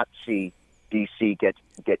 essentially not see D.C. get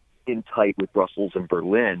in tight with Brussels and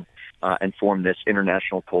Berlin and form this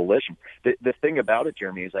international coalition. The thing about it,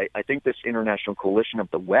 Jeremy, is I think this international coalition of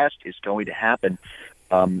the West is going to happen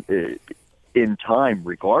in time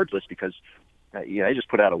regardless, because I just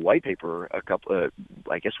put out a white paper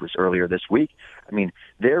I guess it was earlier this week. I mean,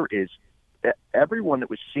 there is everyone that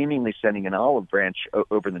was seemingly sending an olive branch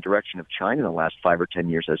over in the direction of China in the last 5 or 10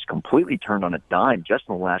 years has completely turned on a dime just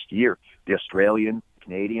in the last year. The Australians,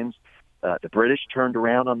 Canadians, the British turned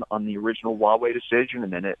around on the original Huawei decision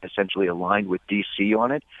and then it essentially aligned with D.C.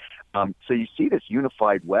 on it. So you see this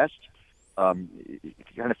unified West kind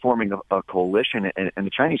of forming a coalition, and the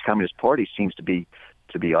Chinese Communist Party seems to be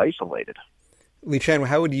isolated. Li-Chen,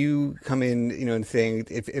 how would you come in, and saying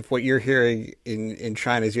if what you're hearing in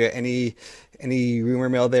China, is there any rumor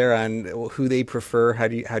mill there on who they prefer? How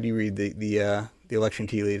do you read the election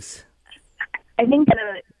tea leaves? I think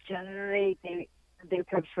generally they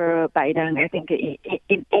prefer Biden. I think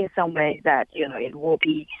in some way that it will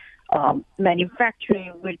be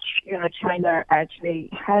manufacturing, which China actually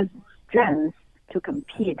has strengths to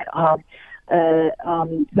compete. But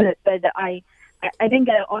I think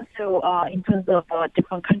that also in terms of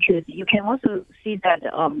different countries, you can also see that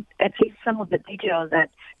at least some of the details that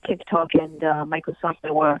TikTok and Microsoft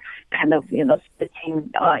were kind of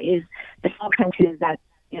splitting is the four countries that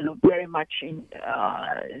very much in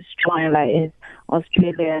strong, like is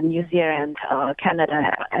Australia, New Zealand,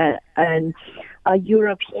 Canada, and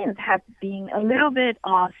Europeans have been a little bit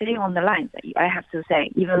sitting on the lines, I have to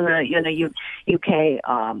say. Even UK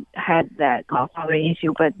had that Huawei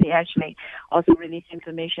issue, but they actually also released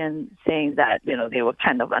information saying that they were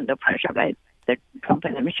kind of under pressure by the Trump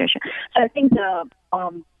administration. So I think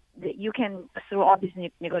you can, through all these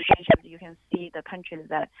negotiations, you can see the countries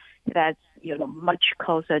that's much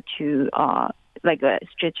closer to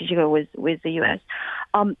strategic with the U.S.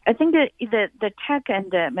 I think that the tech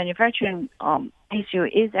and the manufacturing issue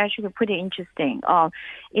is actually pretty interesting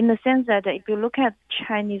in the sense that if you look at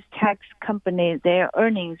Chinese tech companies, their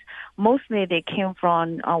earnings mostly they came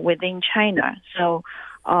from within China. So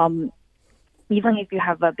even if you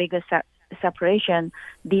have a bigger separation,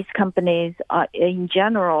 these companies in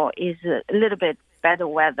general is a little bit better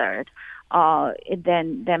weathered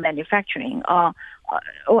than manufacturing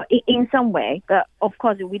or in some way. But of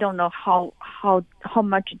course, we don't know how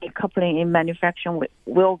much decoupling in manufacturing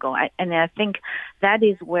will go. And I think that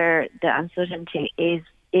is where the uncertainty is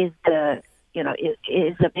the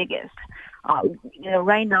biggest.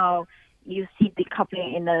 Right now, you see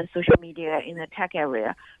decoupling in the social media, in the tech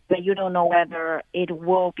area, but you don't know whether it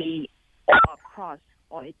will be across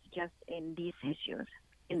or it's just in these issues,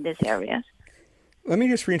 in these areas. Let me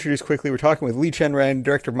just reintroduce quickly. We're talking with Li-Chen Ren,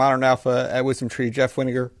 Director of Modern Alpha at WisdomTree, Jeff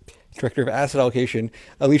Winiger, Director of Asset Allocation.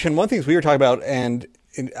 Li-Chen, one of the things we were talking about, and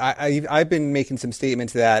I've been making some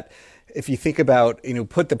statements that if you think about,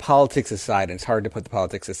 put the politics aside, and it's hard to put the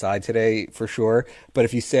politics aside today for sure, but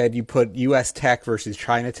if you said you put U.S. tech versus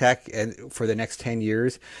China tech and for the next 10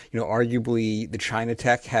 years, arguably the China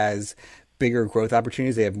tech has bigger growth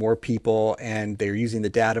opportunities. They have more people and they're using the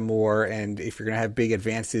data more. And if you're going to have big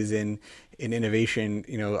advances in innovation,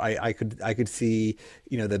 I could see,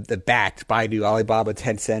 the BAT, Baidu, Alibaba,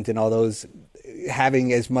 Tencent, and all those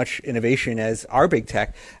having as much innovation as our big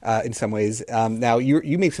tech in some ways. Now,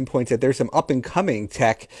 you make some points that there's some up and coming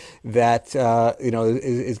tech that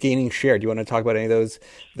is gaining share. Do you want to talk about any of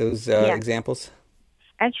those examples?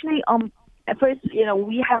 Actually, first,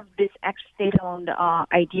 we have this ex-state-owned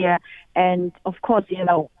idea, and of course,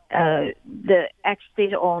 the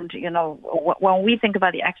ex-state-owned, when we think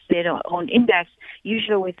about the ex-state-owned index,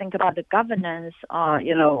 usually we think about the governance,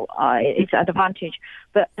 its advantage.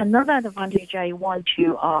 But another advantage I want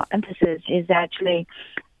to emphasize is actually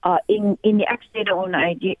in the ex-state-owned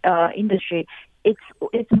industry,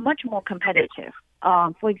 it's much more competitive.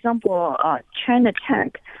 For example, China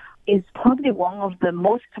tech is probably one of the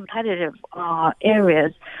most competitive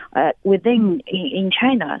areas in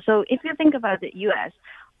China. So if you think about the U.S.,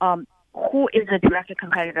 who is a direct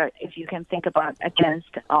competitor, if you can think about against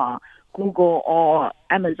Google or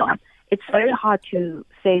Amazon? It's very hard to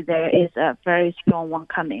say there is a very strong one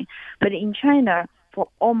coming. But in China, for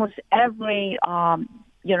almost every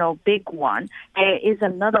big one, there is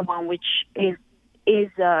another one which is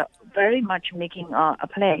very much making a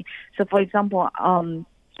play. So, for example,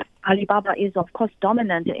 Alibaba is of course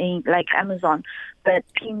dominant in like Amazon, but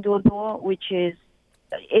Pinduoduo, which is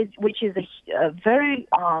which is a very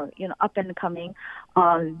up and coming.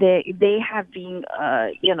 They have been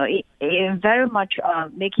very much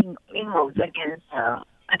making inroads against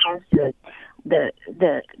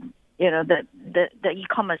the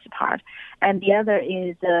e-commerce part, and the other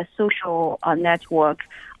is the social network.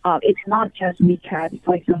 It's not just WeChat,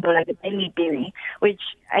 for example, like Bilibili, which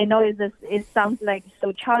I know it sounds like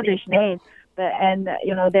so childish name, but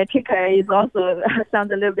their ticker is also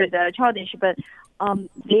sounds a little bit childish, but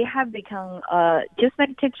they have become just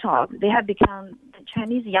like TikTok. They have become the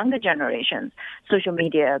Chinese younger generation's social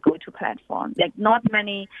media go-to platform. Like not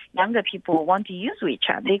many younger people want to use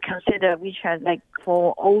WeChat. They consider WeChat like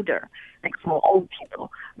for older, like for old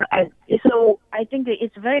people. So I think that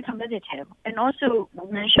it's very competitive. And also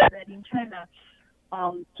mentioned that in China,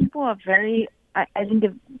 people are very, I think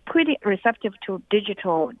they're pretty receptive to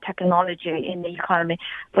digital technology in the economy.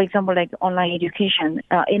 For example, like online education.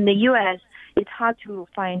 In the U.S., it's hard to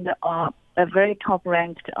find a very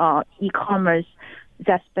top-ranked e-commerce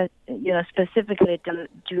that specifically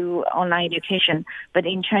do online education. But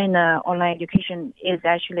in China, online education is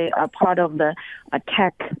actually a part of the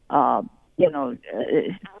tech,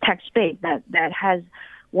 tech space that has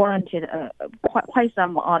warranted quite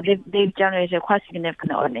some. They've generated quite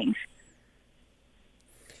significant earnings.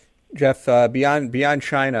 Jeff, beyond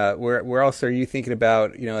China, where else are you thinking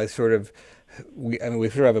about? As sort of we sort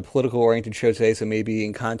of have a political oriented show today, so maybe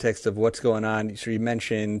in context of what's going on. So you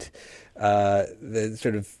mentioned the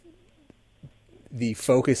sort of the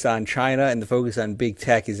focus on China and the focus on big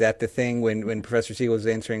tech. Is that the thing when Professor Siegel was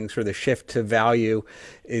answering sort of the shift to value?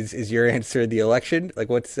 Is your answer the election? Like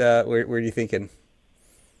what's where are you thinking?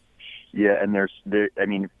 Yeah, and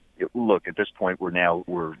look, at this point we're now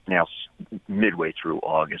midway through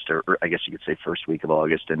August, or I guess you could say first week of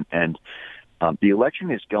August, and the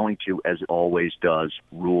election is going to, as it always does,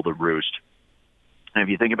 rule the roost. And if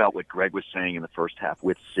you think about what Greg was saying in the first half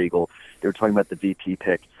with Siegel, they were talking about the VP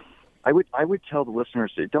pick. I would tell the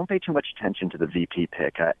listeners that don't pay too much attention to the VP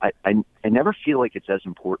pick. I never feel like it's as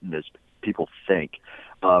important as people think.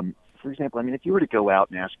 For example, if you were to go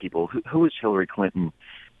out and ask people who is Hillary Clinton,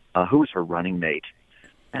 who is her running mate,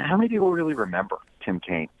 how many people really remember Tim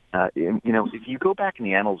Kaine? If you go back in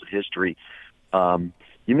the annals of history,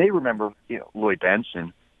 you may remember Lloyd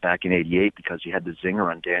Benson back in '88 because he had the zinger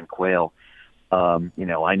on Dan Quayle.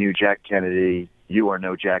 I knew Jack Kennedy. You are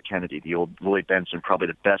no Jack Kennedy. The old Lloyd Benson, probably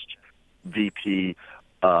the best VP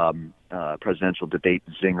presidential debate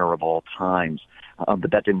zinger of all times.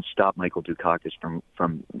 But that didn't stop Michael Dukakis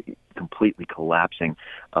from completely collapsing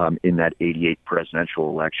in that '88 presidential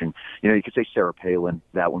election. You could say Sarah Palin.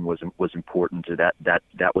 That one was important.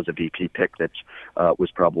 That was a VP pick that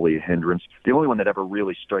was probably a hindrance. The only one that ever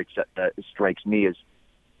really strikes me as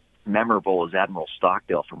memorable is Admiral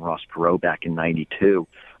Stockdale from Ross Perot back in '92.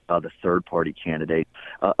 The third-party candidate.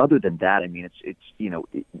 Other than that,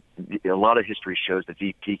 a lot of history shows that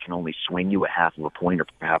VP can only swing you a half of a point or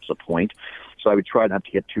perhaps a point. So I would try not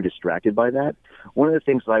to get too distracted by that. One of the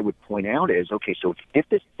things that I would point out is, okay, so if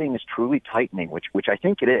this thing is truly tightening, which I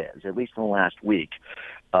think it is, at least in the last week,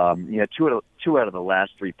 two out of the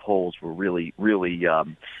last three polls were really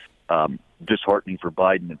disheartening for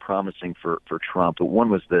Biden and promising for Trump. But one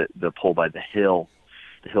was the poll by The Hill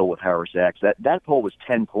with Harris X. That poll was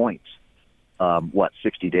 10 points,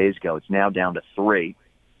 60 days ago. It's now down to 3.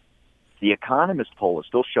 The Economist poll is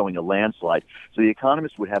still showing a landslide. So The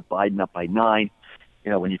Economist would have Biden up by 9.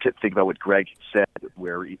 When you think about what Greg said,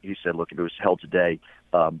 where he said, look, if it was held today,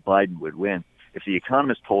 Biden would win. If The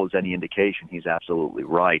Economist poll is any indication, he's absolutely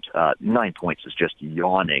right. 9 points is just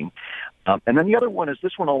yawning. And then the other one is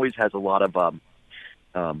this one always has a lot of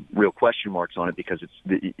real question marks on it because it's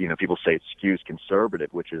people say it skews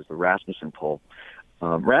conservative, which is the Rasmussen poll.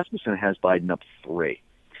 Rasmussen has Biden up 3.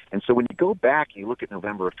 And so when you go back and you look at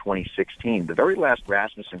November of 2016, the very last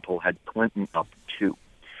Rasmussen poll had Clinton up 2.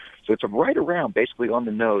 So it's right around, basically on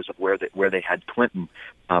the nose of where they had Clinton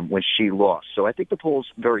when she lost. So I think the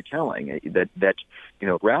poll's very telling that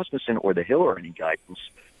Rasmussen or the Hill or any guidance,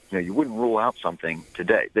 you wouldn't rule out something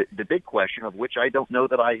today. The big question, of which I don't know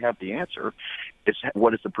that I have the answer, is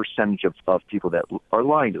what is the percentage of people that are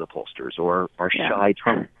lying to the pollsters or are shy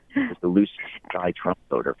Trump, the loose shy Trump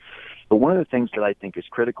voter. But one of the things that I think is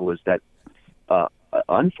critical is that,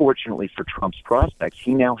 unfortunately for Trump's prospects,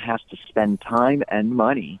 he now has to spend time and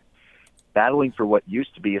money battling for what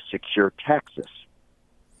used to be a secure Texas.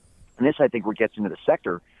 And this, I think, gets into the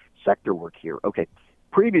sector work here. Okay.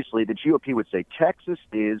 Previously, the GOP would say, Texas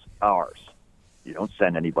is ours. You don't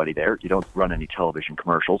send anybody there. You don't run any television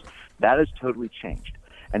commercials. That has totally changed.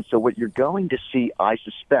 And so what you're going to see, I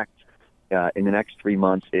suspect, in the next 3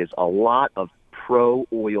 months is a lot of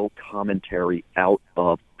pro-oil commentary out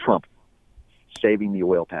of Trump, saving the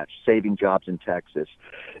oil patch, saving jobs in Texas,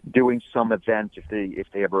 doing some event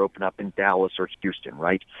if they ever open up in Dallas or Houston,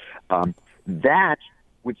 right? That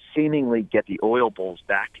would seemingly get the oil bulls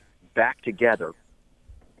back together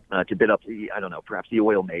to bid up the, I don't know, perhaps the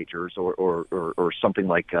oil majors or something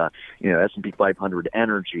like S&P 500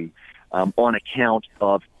 energy on account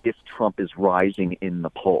of if Trump is rising in the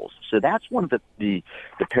polls. So that's one of the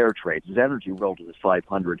pair trades is energy relative to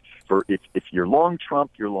 500. For if you're long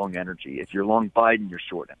Trump, you're long energy. If you're long Biden, you're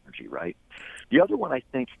short energy, right? The other one I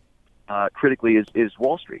think critically is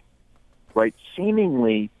Wall Street, right?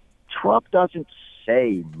 Seemingly, Trump doesn't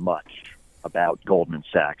say much about Goldman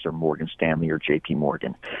Sachs or Morgan Stanley or J.P.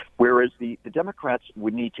 Morgan, whereas the Democrats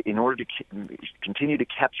would need to, in order to continue to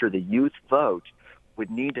capture the youth vote, would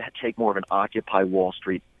need to take more of an Occupy Wall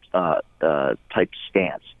Street type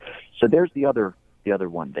stance. So there's the other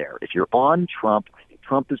one there. If you're on Trump,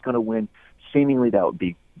 Trump is going to win. Seemingly that would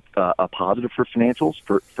be a positive for financials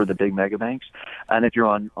for the big mega banks. And if you're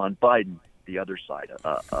on Biden, the other side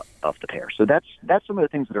of the pair. So that's some of the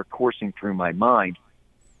things that are coursing through my mind.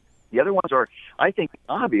 The other ones are, I think,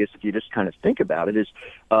 obvious if you just kind of think about it, is,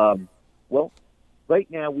 right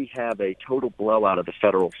now we have a total blowout of the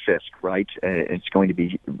federal fisc, right? It's going to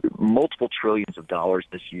be multiple trillions of dollars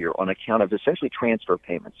this year on account of essentially transfer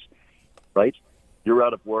payments, right? You're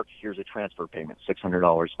out of work, here's a transfer payment,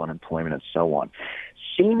 $600 of unemployment, and so on.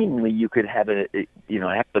 Seemingly, you could have I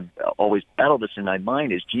have to always battle this in my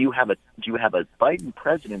mind, is do you have a Biden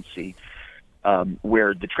presidency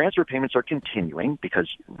where the transfer payments are continuing? Because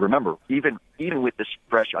remember, even with this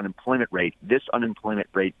fresh unemployment rate, this unemployment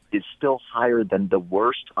rate is still higher than the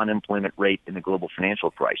worst unemployment rate in the global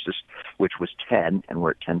financial crisis, which was 10, and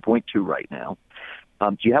we're at 10.2 right now.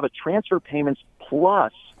 Do you have a transfer payments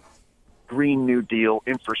plus Green New Deal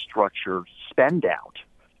infrastructure spend out?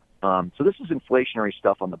 So this is inflationary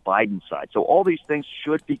stuff on the Biden side. So all these things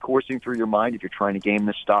should be coursing through your mind if you're trying to game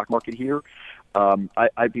the stock market here.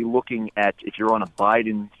 I'd be looking at, if you're on a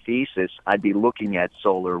Biden thesis, I'd be looking at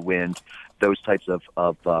solar, wind, those types of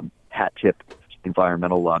hat tip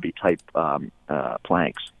environmental lobby type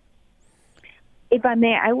planks. If I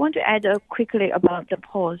may, I want to add quickly about the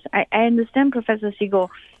polls. I understand Professor Siegel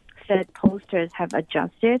said pollsters have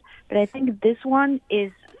adjusted, but I think this one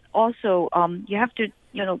is also, you have to,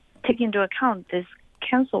 take into account this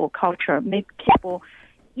cancel culture, make people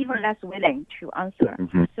even less willing to answer.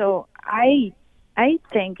 Mm-hmm. So I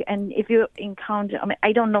think, and if you encounter,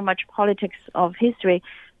 I don't know much politics of history,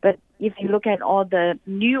 but if you look at all the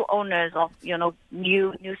new owners of,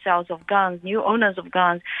 new sales of guns, new owners of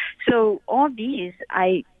guns, so all these,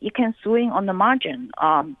 you can swing on the margin,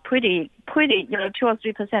 pretty, 2 or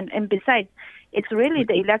 3%. And besides, it's really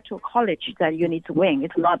the electoral college that you need to win.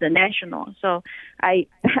 It's not the national. So I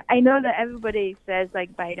know that everybody says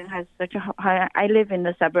like Biden has such a high. I live in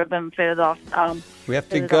the suburban Philadelphia. We have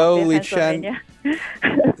to go, Li Chen.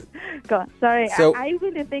 Go. Sorry, so, I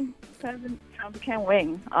really think President Trump can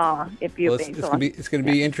win if you think so. It's going to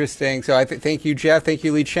be interesting. So thank you, Jeff. Thank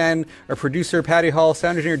you, Li Chen. Our producer, Patty Hall.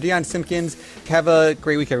 Sound engineer, Dion Simpkins. Have a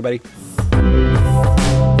great week, everybody.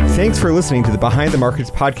 Thanks for listening to the Behind the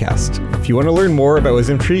Markets podcast. If you want to learn more about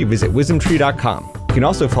WisdomTree, visit wisdomtree.com. You can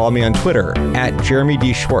also follow me on Twitter at Jeremy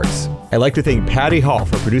D. Schwartz. I'd like to thank Patty Hall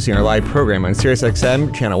for producing our live program on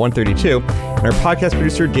SiriusXM channel 132 and our podcast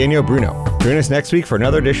producer, Daniel Bruno. Join us next week for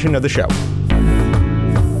another edition of the show.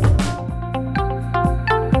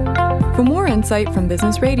 For more insight from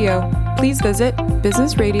Business Radio, please visit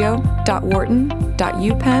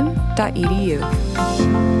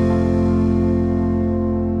businessradio.wharton.upenn.edu.